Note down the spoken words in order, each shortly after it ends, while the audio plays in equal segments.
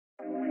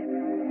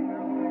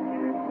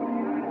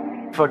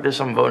fuck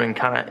this, I'm voting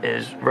kind of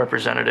is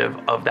representative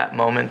of that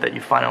moment that you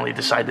finally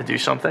decide to do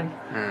something.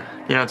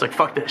 You know, it's like,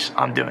 fuck this,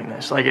 I'm doing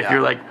this. Like if you're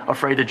like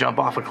afraid to jump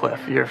off a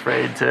cliff, you're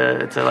afraid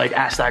to like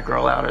ask that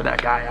girl out or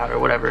that guy out or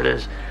whatever it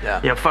is.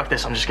 You know, fuck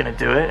this, I'm just gonna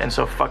do it. And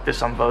so fuck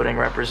this, I'm voting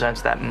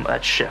represents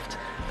that shift,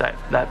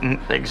 that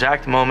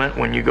exact moment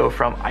when you go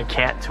from I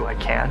can't to I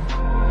can.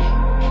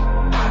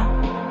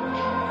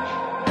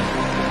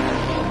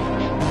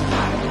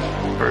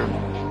 For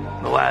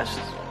the last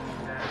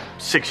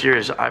 6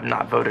 years, I've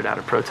not voted out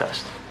of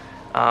protest.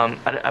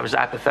 I was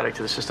apathetic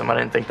to the system. I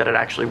didn't think that it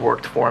actually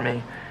worked for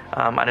me.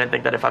 I didn't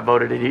think that if I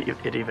voted,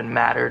 it even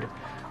mattered.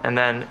 And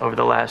then over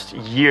the last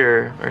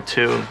year or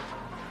two,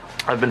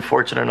 I've been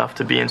fortunate enough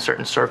to be in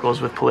certain circles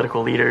with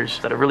political leaders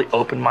that have really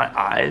opened my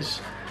eyes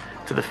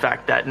to the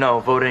fact that no,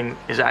 voting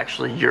is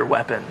actually your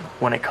weapon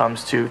when it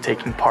comes to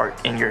taking part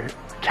in your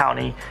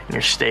county, in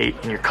your state,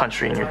 in your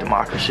country, in your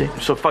democracy.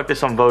 So fuck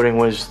this, I'm voting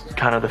was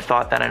kind of the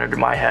thought that entered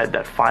my head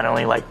that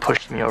finally like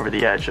pushed me over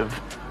the edge of,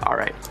 all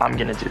right, I'm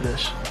gonna do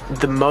this.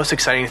 The most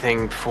exciting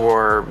thing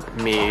for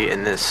me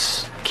in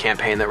this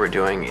campaign that we're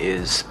doing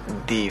is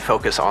the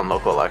focus on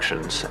local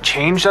elections.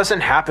 Change doesn't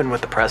happen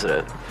with the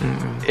president.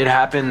 It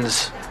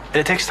happens, and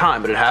it takes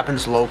time, but it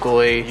happens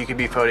locally. You could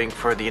be voting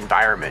for the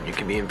environment. You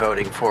could be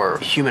voting for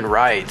human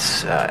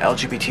rights,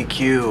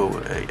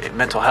 LGBTQ,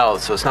 mental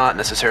health. So it's not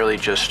necessarily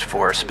just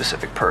for a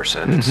specific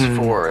person. It's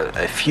for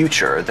a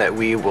future that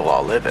we will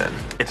all live in.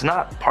 It's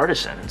not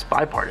partisan, it's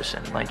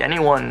bipartisan. Like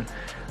anyone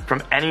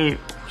from any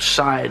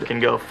side can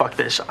go, fuck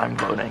this, I'm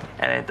voting.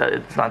 And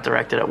it's not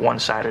directed at one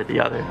side or the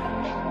other.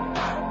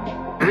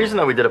 The reason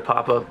that we did a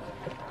pop-up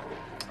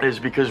is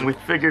because we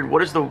figured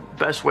what is the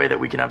best way that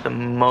we can have the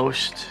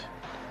most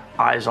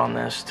eyes on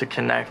this to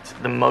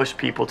connect the most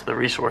people to the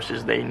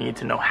resources they need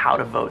to know how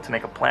to vote, to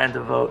make a plan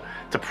to vote,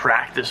 to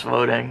practice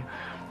voting,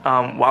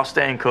 while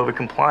staying COVID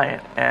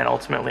compliant. And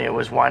ultimately it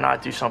was, why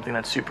not do something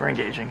that's super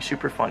engaging,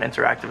 super fun,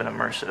 interactive, and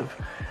immersive,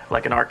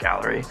 like an art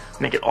gallery,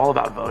 make it all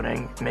about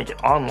voting, make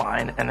it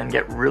online, and then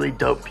get really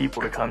dope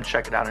people to come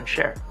check it out and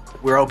share.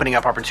 We're opening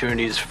up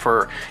opportunities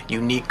for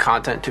unique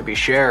content to be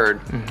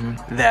shared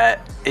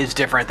that is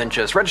different than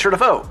just register to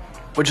vote,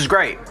 which is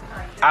great.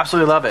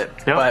 Absolutely love it.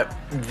 But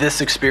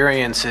this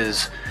experience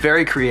is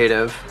very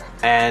creative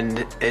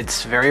and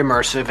it's very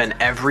immersive, and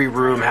every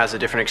room has a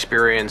different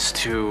experience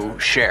to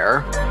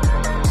share.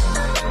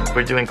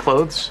 We're doing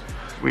clothes.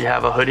 We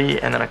have a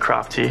hoodie and then a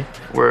crop tee.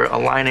 We're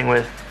aligning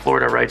with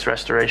Florida Rights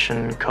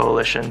Restoration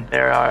Coalition.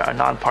 They're a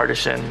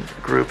nonpartisan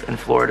group in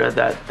Florida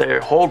that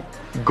their whole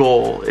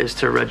goal is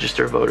to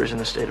register voters in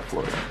the state of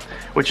Florida,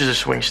 which is a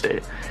swing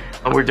state.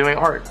 And we're doing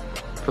art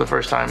for the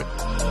first time.